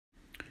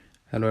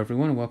Hello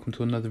everyone and welcome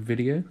to another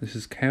video. This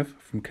is Kev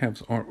from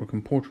Kev's Artwork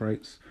and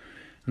Portraits,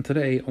 and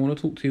today I want to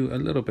talk to you a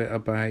little bit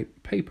about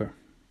paper.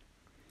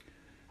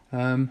 What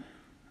can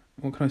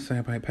I say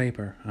about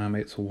paper?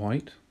 It's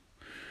white.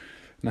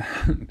 Now,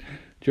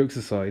 jokes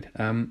aside,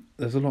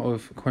 there's a lot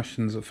of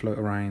questions that float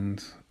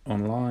around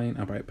online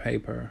about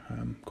paper.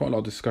 Quite a lot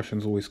of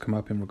discussions always come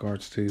up in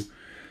regards to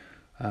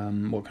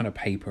what kind of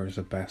papers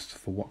are best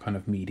for what kind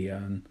of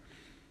media,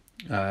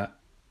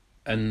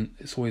 and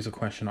it's always a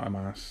question that I'm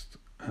asked.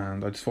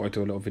 And I just thought I'd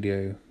do a little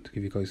video to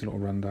give you guys a little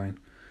rundown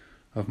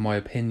of my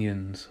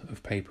opinions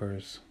of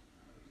papers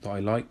that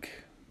I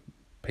like,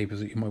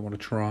 papers that you might want to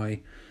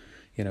try,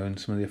 and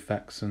some of the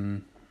effects,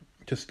 and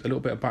just a little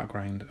bit of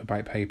background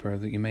about paper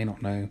that you may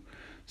not know.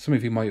 Some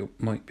of you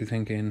might be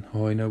thinking,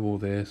 oh, I know all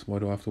this, why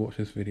do I have to watch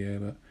this video?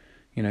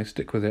 But,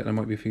 stick with it. There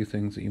might be a few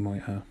things that you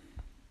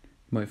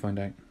might find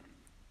out.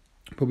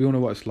 But we all know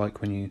what it's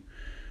like when you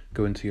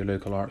go into your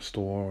local art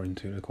store or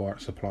into your local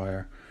art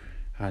supplier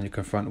and you're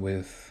confronted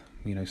with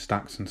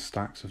stacks and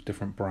stacks of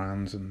different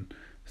brands and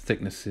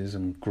thicknesses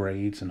and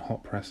grades and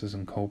hot presses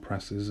and cold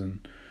presses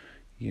and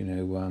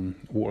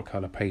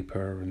watercolor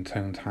paper and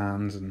toned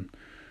hands, and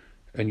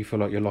you feel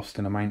like you're lost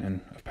in a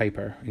mountain of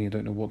paper and you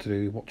don't know what to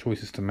do, what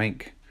choices to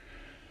make.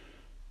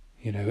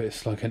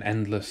 It's like an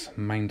endless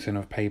mountain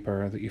of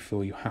paper that you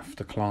feel you have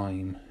to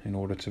climb in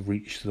order to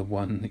reach the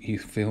one that you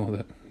feel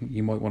that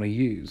you might want to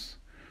use.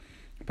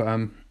 But what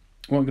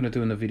I'm going to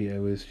do in the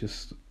video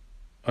is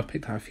I've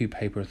picked out a few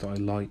papers that I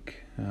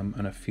like,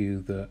 and a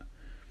few that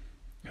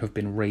have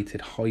been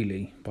rated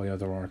highly by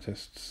other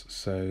artists.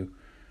 So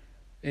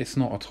it's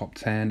not a top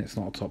 10, it's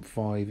not a top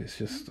 5, it's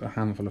just a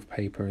handful of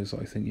papers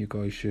that I think you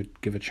guys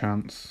should give a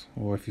chance,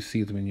 or if you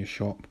see them in your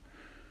shop,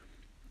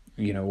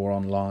 or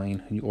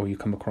online, or you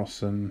come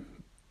across them,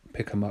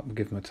 pick them up and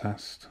give them a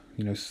test.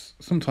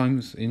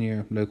 Sometimes in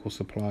your local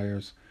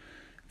suppliers,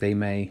 they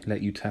may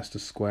let you test a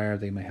square,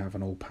 they may have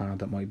an old pad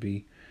that might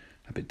be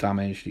a bit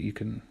damaged that you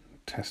can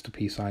test a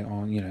piece out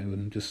on,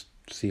 and just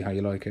see how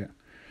you like it.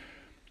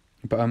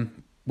 But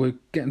we're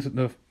getting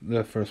to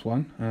the first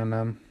one,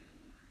 and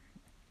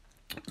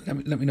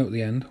let me know at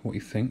the end what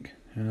you think,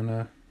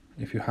 and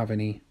if you have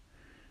any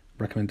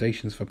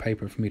recommendations for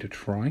paper for me to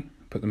try,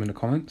 put them in the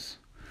comments.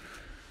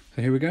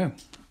 So here we go.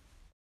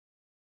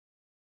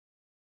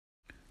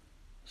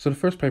 So the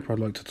first paper I'd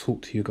like to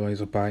talk to you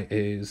guys about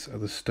is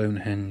the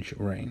Stonehenge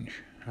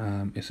range.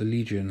 It's a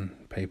Legion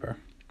paper.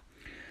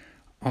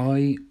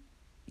 I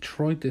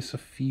tried this a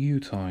few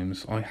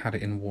times. I had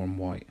it in warm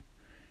white.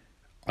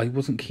 I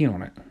wasn't keen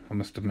on it, I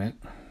must admit.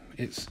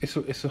 It's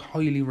a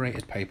highly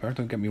rated paper,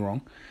 don't get me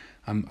wrong.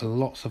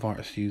 Lots of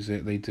artists use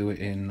it. They do it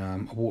in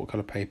a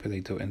watercolor paper,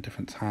 they do it in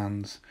different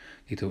tans,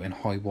 they do it in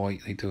high white,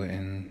 they do it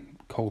in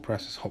cold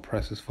presses, hot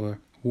presses for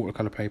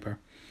watercolor paper.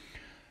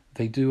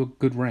 They do a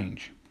good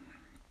range.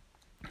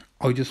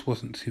 I just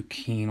wasn't too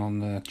keen on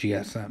the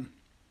GSM.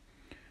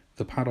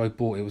 The pad I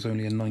bought, it was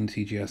only a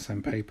 90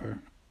 GSM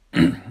paper,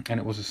 and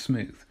it was a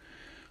smooth,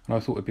 and I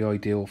thought it'd be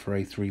ideal for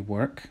A3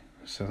 work,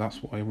 so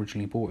that's what I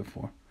originally bought it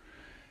for.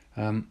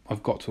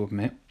 I've got to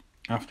admit,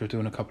 after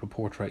doing a couple of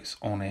portraits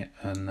on it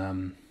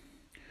and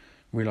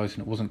realising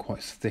it wasn't quite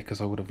as thick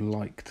as I would have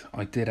liked,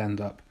 I did end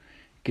up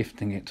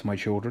gifting it to my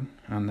children,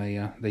 and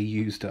they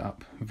used it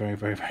up very,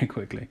 very, very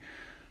quickly.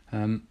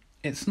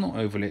 It's not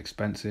overly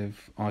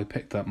expensive. I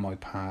picked up my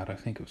pad, I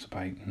think it was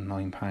about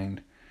 £9.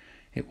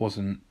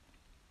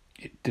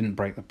 It didn't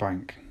break the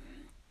bank.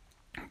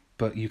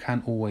 But you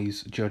can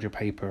always judge a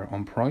paper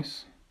on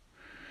price,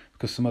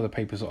 because some other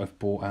papers that I've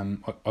bought,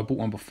 I bought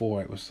one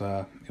before. It was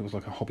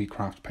like a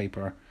hobbycraft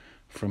paper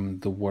from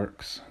The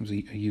Works. It was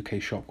a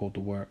UK shop called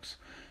The Works,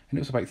 and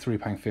it was about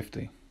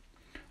 £3.50,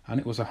 and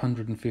it was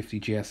 150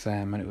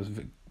 GSM, and it was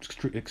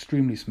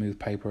extremely smooth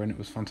paper, and it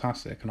was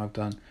fantastic. And I've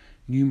done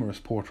numerous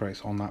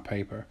portraits on that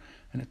paper,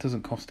 and it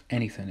doesn't cost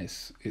anything.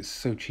 It's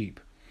so cheap.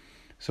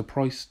 So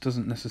price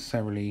doesn't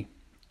necessarily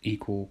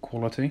equal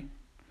quality.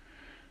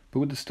 But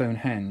with the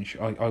Stonehenge,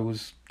 I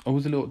was a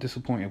little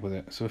disappointed with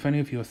it. So if any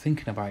of you are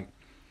thinking about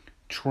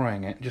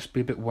trying it, just be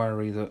a bit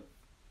wary that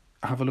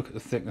have a look at the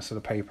thickness of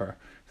the paper.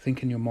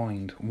 Think in your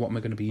mind, what am I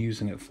going to be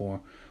using it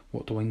for?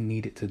 What do I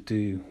need it to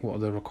do? What are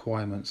the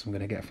requirements I'm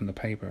going to get from the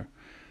paper?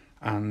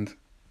 And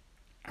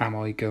am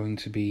I going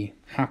to be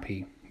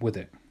happy with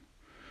it?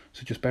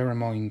 So just bear in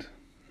mind,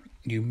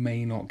 you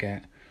may not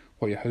get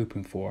what you're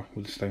hoping for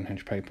with the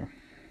Stonehenge paper.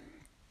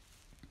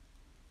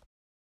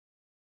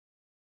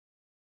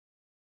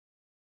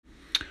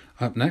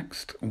 Up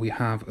next, we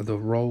have the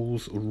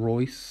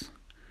Rolls-Royce,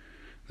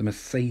 the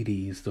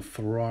Mercedes, the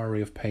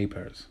Ferrari of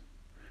papers.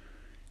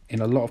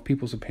 In a lot of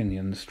people's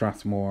opinion, the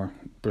Strathmore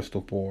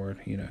Bristol board,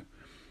 it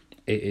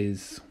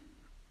is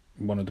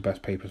one of the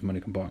best papers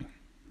money can buy.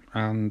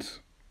 And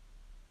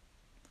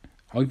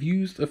I've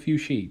used a few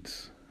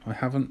sheets. I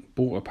haven't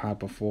bought a pad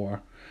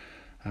before.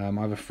 I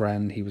have a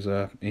friend, he was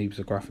a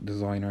graphic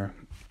designer.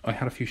 I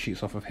had a few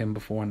sheets off of him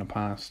before in the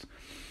past,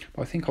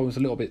 but I think I was a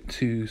little bit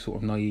too sort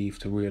of naive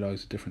to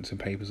realise the difference in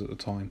papers at the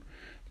time,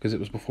 because it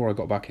was before I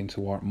got back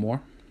into art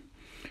more.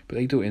 But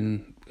they do it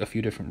in a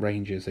few different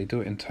ranges. They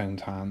do it in tone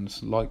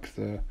tans, like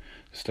the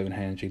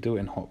Stonehenge. They do it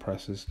in hot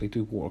presses. They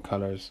do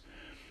watercolors.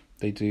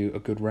 They do a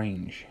good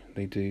range.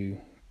 They do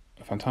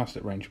a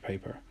fantastic range of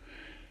paper.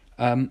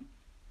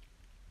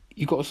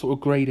 You got to sort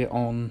of grade it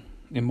on,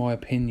 in my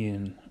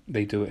opinion,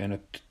 they do it in a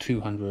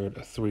 200,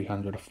 a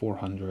 300, a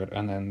 400,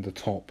 and then the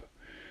top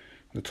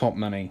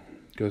money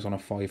goes on a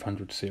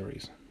 500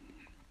 series.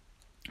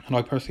 And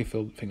I personally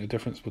think the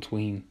difference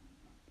between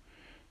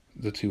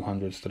the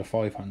 200s to the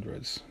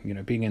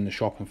 500s, being in the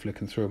shop and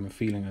flicking through them and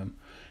feeling them,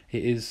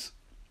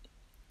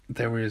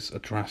 there is a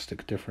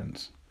drastic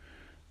difference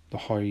the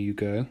higher you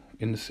go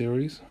in the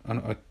series. And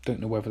I don't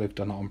know whether they've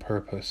done it on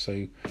purpose.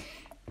 So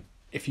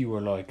if you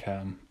were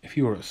if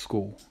you were at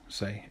school,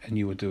 say, and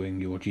you were doing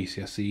your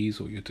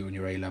GCSEs, or you're doing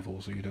your A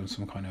levels, or you're doing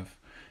some kind of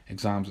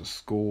exams at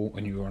school,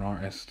 and you were an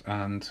artist,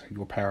 and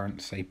your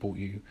parents, say, bought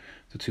you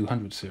the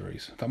 200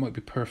 series, that might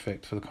be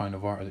perfect for the kind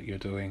of art that you're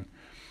doing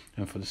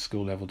and for the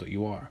skill level that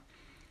you are.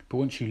 But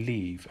once you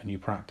leave and you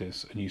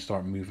practice and you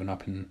start moving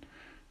up in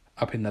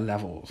the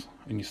levels,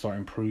 and you start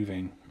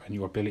improving and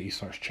your ability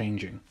starts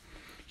changing,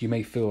 you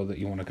may feel that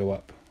you want to go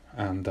up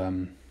and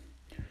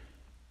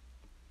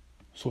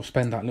sort of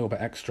spend that little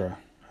bit extra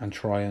and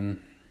try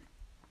and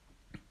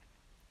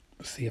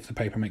see if the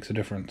paper makes a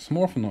difference.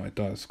 More often than not, it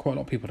does. Quite a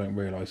lot of people don't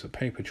realise that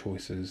paper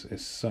choices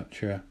is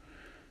such a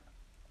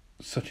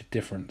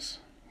difference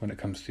when it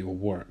comes to your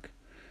work.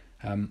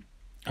 I'm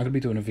going to be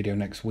doing a video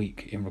next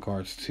week in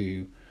regards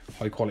to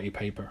high quality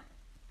paper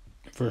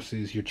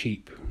versus your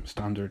cheap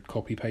standard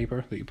copy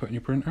paper that you put in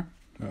your printer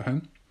at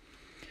home.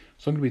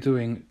 So I'm going to be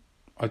doing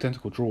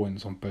identical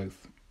drawings on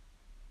both.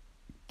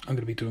 I'm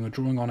going to be doing a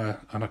drawing on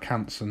a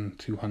Canson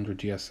 200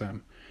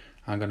 GSM.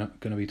 I'm going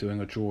to be doing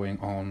a drawing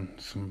on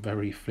some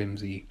very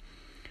flimsy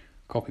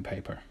copy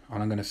paper,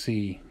 and I'm going to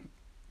see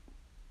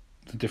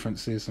the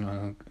differences, and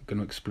I'm going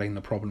to explain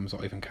the problems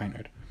that I've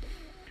encountered.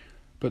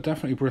 But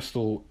definitely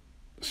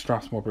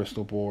Strathmore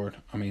Bristol board,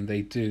 I mean,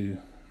 they're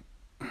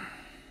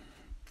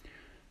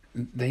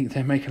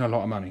making a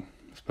lot of money,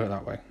 let's put it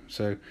that way.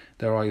 So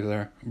they're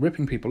either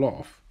ripping people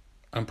off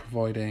and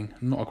providing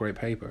not a great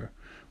paper,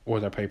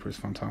 or their paper is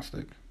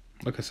fantastic.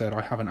 Like I said,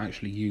 I haven't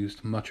actually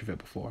used much of it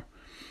before.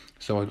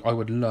 So I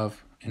would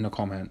love in the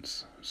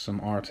comments some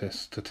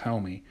artists to tell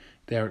me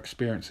their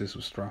experiences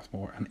with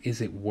Strathmore, and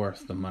is it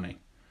worth the money?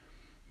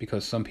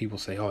 Because some people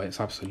say, oh, it's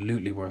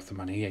absolutely worth the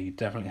money. Yeah, you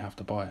definitely have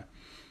to buy it.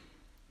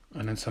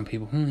 And then some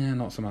people, yeah,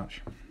 not so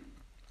much.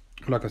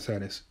 Like I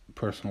said, it's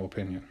personal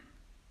opinion.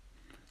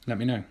 Let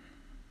me know.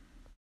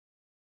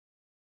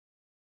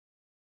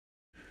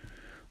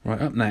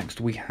 Right, up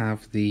next we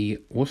have the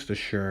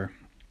Worcestershire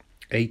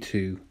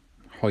A2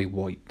 High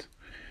White.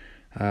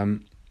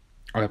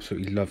 I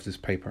absolutely love this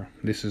paper.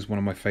 This is one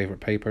of my favourite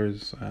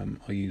papers.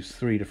 I use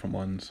 3 different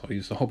ones. I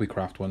use the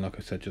Hobbycraft one, like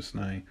I said just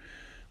now.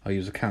 I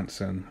use a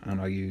Canson,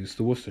 and I use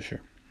the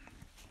Worcestershire.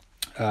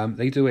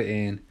 They do it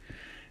in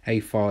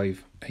A5,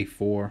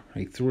 A4,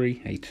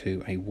 A3,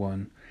 A2,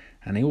 A1,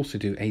 and they also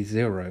do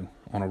A0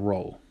 on a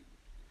roll.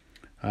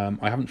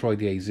 I haven't tried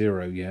the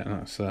A0 yet, and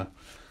that's a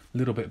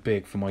little bit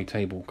big for my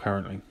table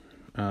currently.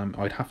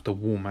 I'd have to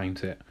wall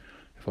mount it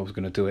if I was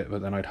going to do it,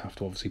 but then I'd have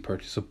to obviously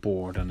purchase a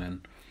board and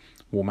then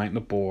wall mount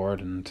the board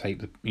and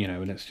tape the,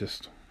 and it's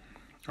just,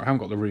 I haven't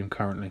got the room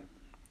currently.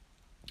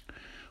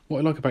 What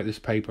I like about this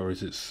paper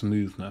is its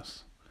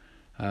smoothness.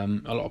 A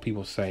lot of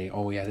people say,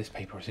 oh yeah, this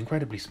paper is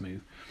incredibly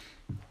smooth.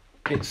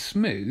 It's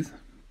smooth,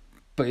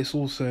 but it's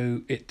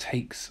also, it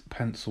takes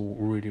pencil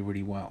really,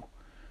 really well.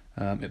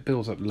 It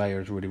builds up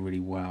layers really, really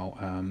well.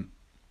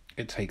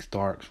 It takes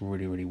darks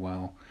really, really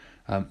well.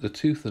 The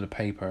tooth of the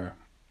paper,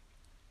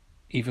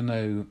 even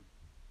though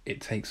it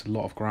takes a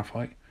lot of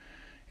graphite,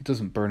 it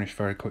doesn't burnish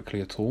very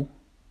quickly at all.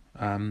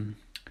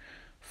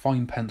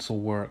 Fine pencil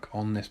work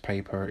on this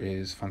paper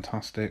is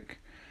fantastic.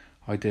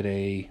 I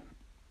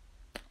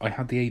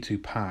had the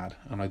A2 pad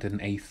and I did an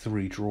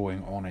A3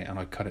 drawing on it, and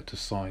I cut it to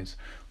size.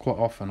 Quite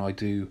often I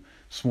do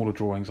smaller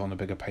drawings on the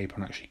bigger paper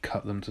and actually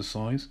cut them to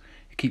size.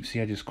 It keeps the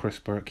edges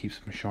crisper, it keeps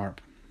them sharp.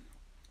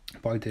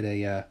 But I did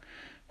a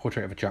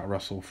portrait of a Jack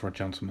Russell for a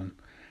gentleman,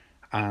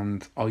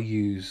 and I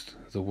used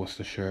the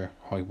Worcestershire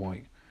High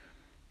White,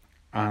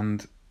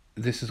 and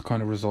this is the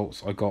kind of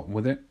results I got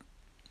with it.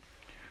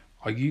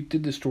 I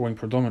did this drawing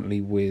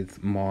predominantly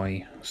with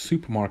my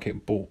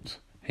supermarket bought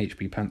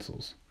HB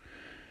pencils.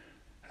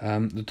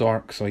 The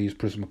darks, I used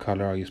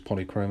Prismacolor, I used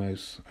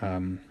Polychromos,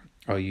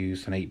 I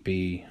used an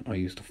 8B, I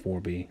used a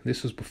 4B.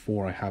 This was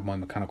before I had my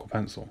mechanical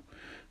pencil.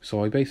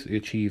 So I basically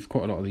achieved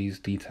quite a lot of these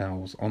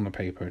details on the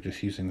paper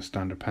just using a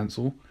standard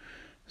pencil.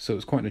 So it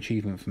was quite an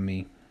achievement for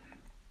me.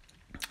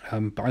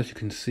 But as you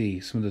can see,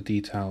 some of the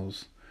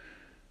details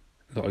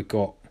that I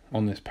got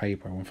on this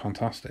paper were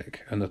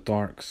fantastic, and the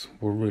darks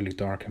were really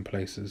dark in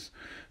places.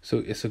 So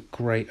it's a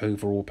great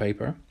overall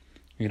paper.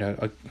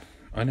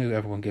 I know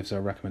everyone gives their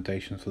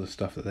recommendations for the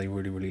stuff that they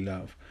really, really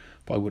love,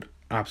 but I would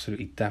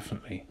absolutely,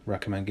 definitely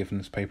recommend giving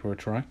this paper a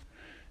try.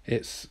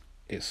 It's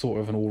sort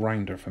of an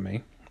all-rounder for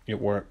me.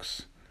 It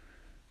works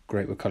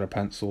great with colour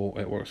pencil,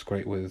 it works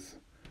great with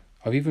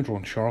I've even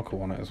drawn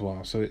charcoal on it as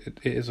well, so it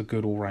is a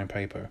good all-round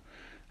paper,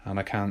 and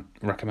I can't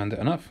recommend it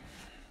enough.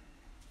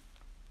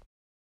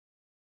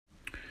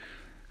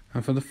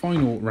 And for the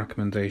final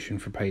recommendation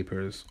for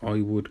papers,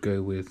 I would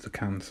go with the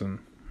Canson.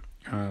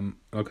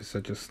 Like I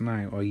said just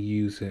now, I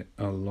use it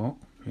a lot.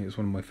 It's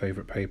one of my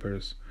favourite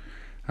papers.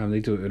 They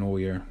do it in all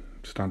your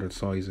standard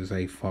sizes,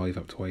 A5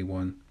 up to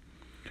A1.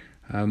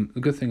 The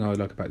good thing I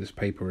like about this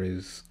paper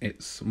is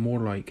it's more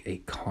like a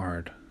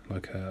card,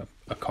 like a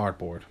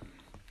cardboard.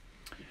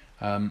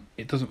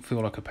 It doesn't feel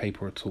like a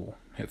paper at all.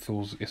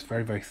 It's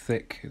very, very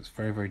thick, it's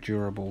very, very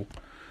durable,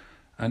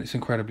 and it's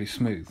incredibly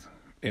smooth.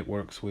 It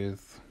works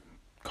with,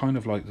 kind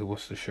of like the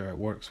Worcestershire, it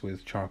works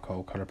with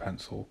charcoal, colour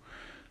pencil,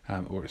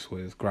 it works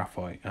with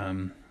graphite.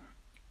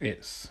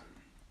 It's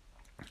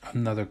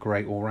another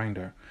great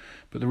all-rounder.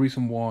 But the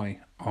reason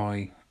why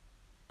I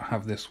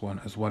have this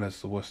one as well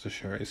as the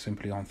Worcestershire is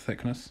simply on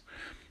thickness.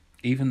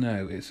 Even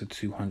though it's a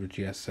 200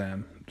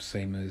 GSM,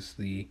 same as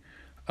the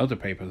other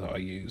paper that I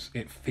use,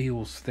 it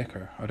feels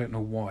thicker. I don't know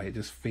why, it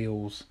just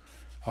feels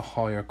a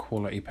higher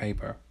quality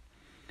paper.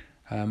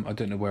 I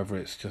don't know whether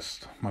it's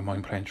just my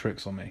mind playing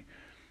tricks on me,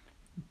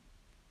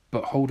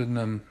 but holding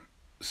them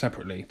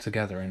separately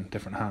together in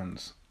different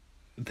hands,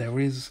 there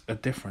is a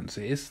difference.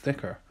 It is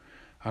thicker,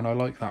 and I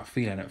like that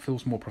feeling. It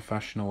feels more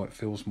professional. It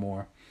feels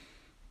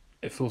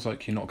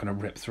like you're not going to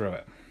rip through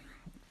it,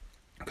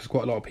 because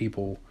quite a lot of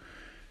people,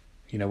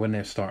 you know, when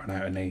they're starting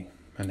out and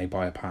they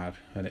buy a pad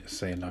and it's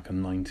saying like a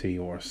 90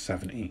 or a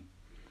 70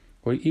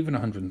 or even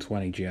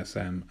 120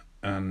 GSM,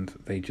 and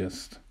they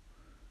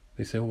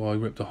say, oh, well, I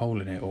ripped a hole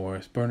in it, or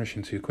it's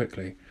burnishing too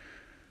quickly.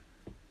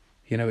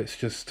 You know, it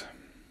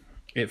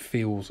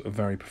feels a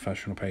very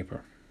professional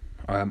paper.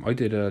 I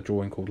did a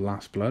drawing called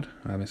Last Blood.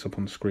 It's up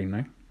on the screen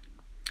now.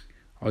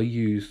 I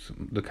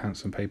used the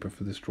Canson paper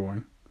for this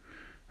drawing.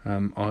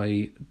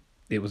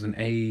 It was an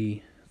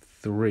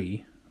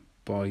A3,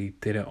 but I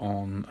did it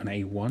on an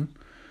A1.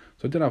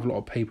 So I did have a lot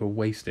of paper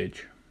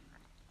wastage,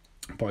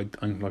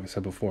 but like I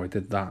said before, I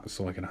did that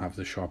so I can have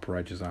the sharper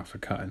edges after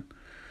cutting,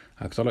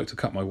 because I like to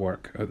cut my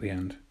work at the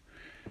end.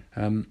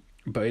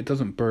 But it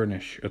doesn't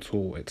burnish at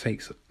all. It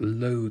takes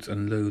loads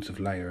and loads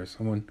of layers.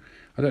 And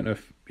I don't know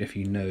if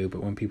you know,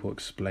 but when people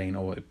explain,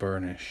 oh, it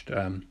burnished,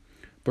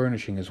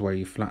 burnishing is where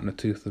you flatten the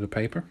tooth of the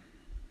paper,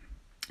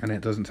 and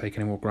it doesn't take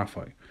any more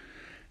graphite.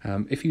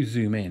 If you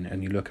zoom in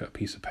and you look at a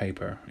piece of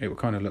paper, it will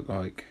kind of look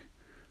like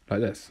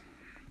this.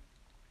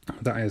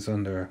 That is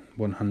under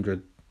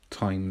 100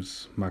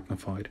 times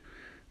magnified.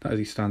 That is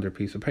a standard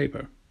piece of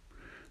paper.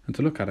 And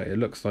to look at it, it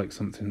looks like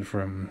something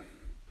from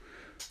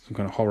some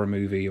kind of horror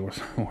movie or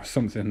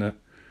something that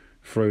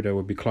Frodo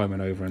would be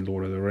climbing over in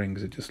Lord of the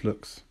Rings. It just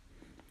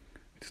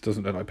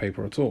doesn't look like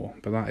paper at all.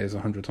 But that is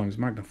 100 times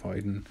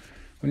magnified. And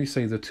when you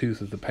say the tooth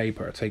of the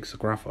paper, it takes the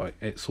graphite.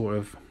 It's sort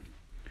of,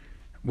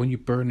 when you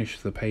burnish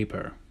the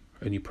paper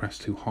and you press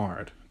too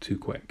hard, too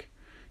quick,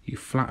 you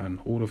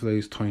flatten all of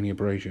those tiny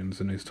abrasions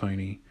and those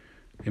tiny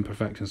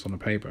imperfections on the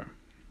paper.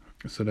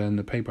 So then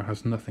the paper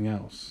has nothing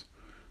else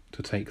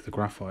to take the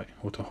graphite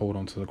or to hold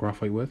onto the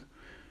graphite with.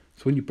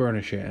 So when you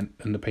burnish it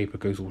and the paper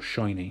goes all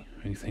shiny,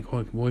 and you think,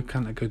 oh, why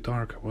can't it go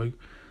darker?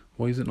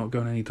 Why is it not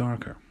going any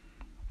darker?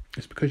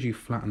 It's because you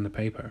flatten the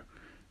paper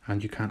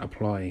and you can't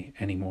apply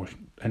any more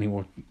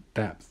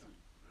depth.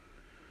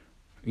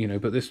 You know,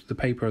 but the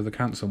paper, the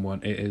Canson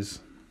one, it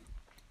is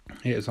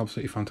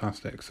absolutely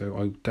fantastic. So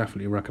I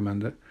definitely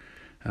recommend it.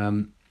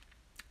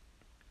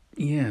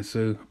 Yeah,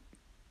 so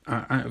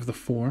out of the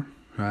four,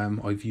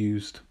 I've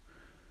used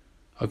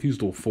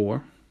all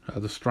four.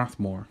 The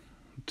Strathmore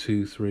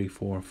 2, 3,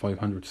 4,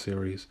 500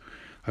 series,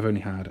 I've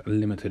only had a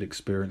limited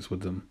experience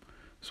with them,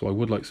 so I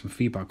would like some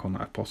feedback on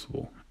that if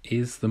possible.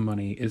 Is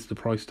the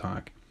price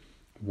tag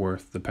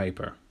worth the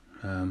paper?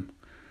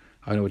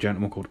 I know a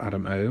gentleman called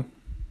Adam O,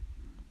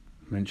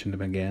 mentioned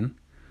him again.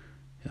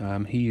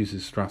 He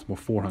uses Strathmore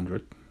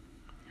 400.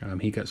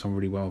 He gets on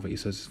really well with it. He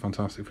says it's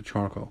fantastic for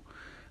charcoal.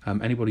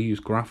 Anybody use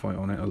graphite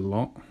on it a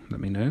lot, let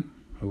me know.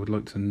 I would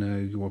like to know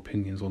your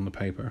opinions on the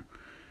paper.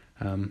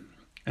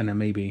 And then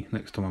maybe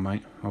next time I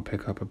might, I'll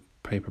pick up a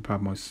paper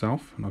pad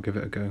myself and I'll give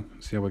it a go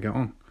and see how I get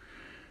on.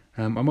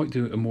 I might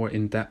do a more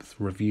in-depth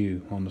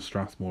review on the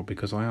Strathmore,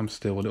 because I am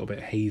still a little bit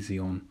hazy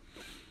on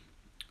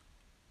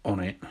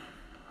it.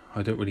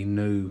 I don't really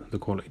know the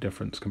quality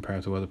difference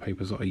compared to other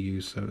papers that I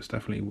use, so it's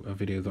definitely a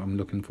video that I'm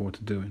looking forward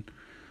to doing.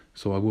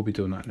 So I will be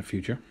doing that in the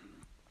future.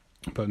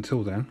 But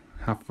until then,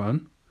 have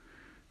fun,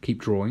 keep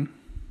drawing,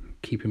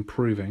 keep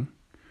improving,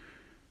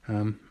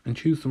 and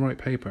choose the right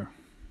paper.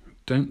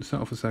 Don't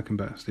settle for second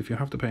best. If you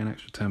have to pay an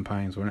extra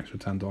 £10 or an extra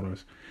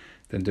 $10,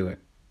 then do it,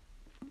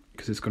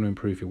 because it's going to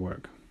improve your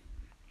work.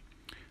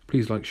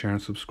 Please like, share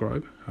and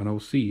subscribe, and I will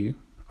see you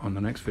on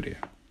the next video.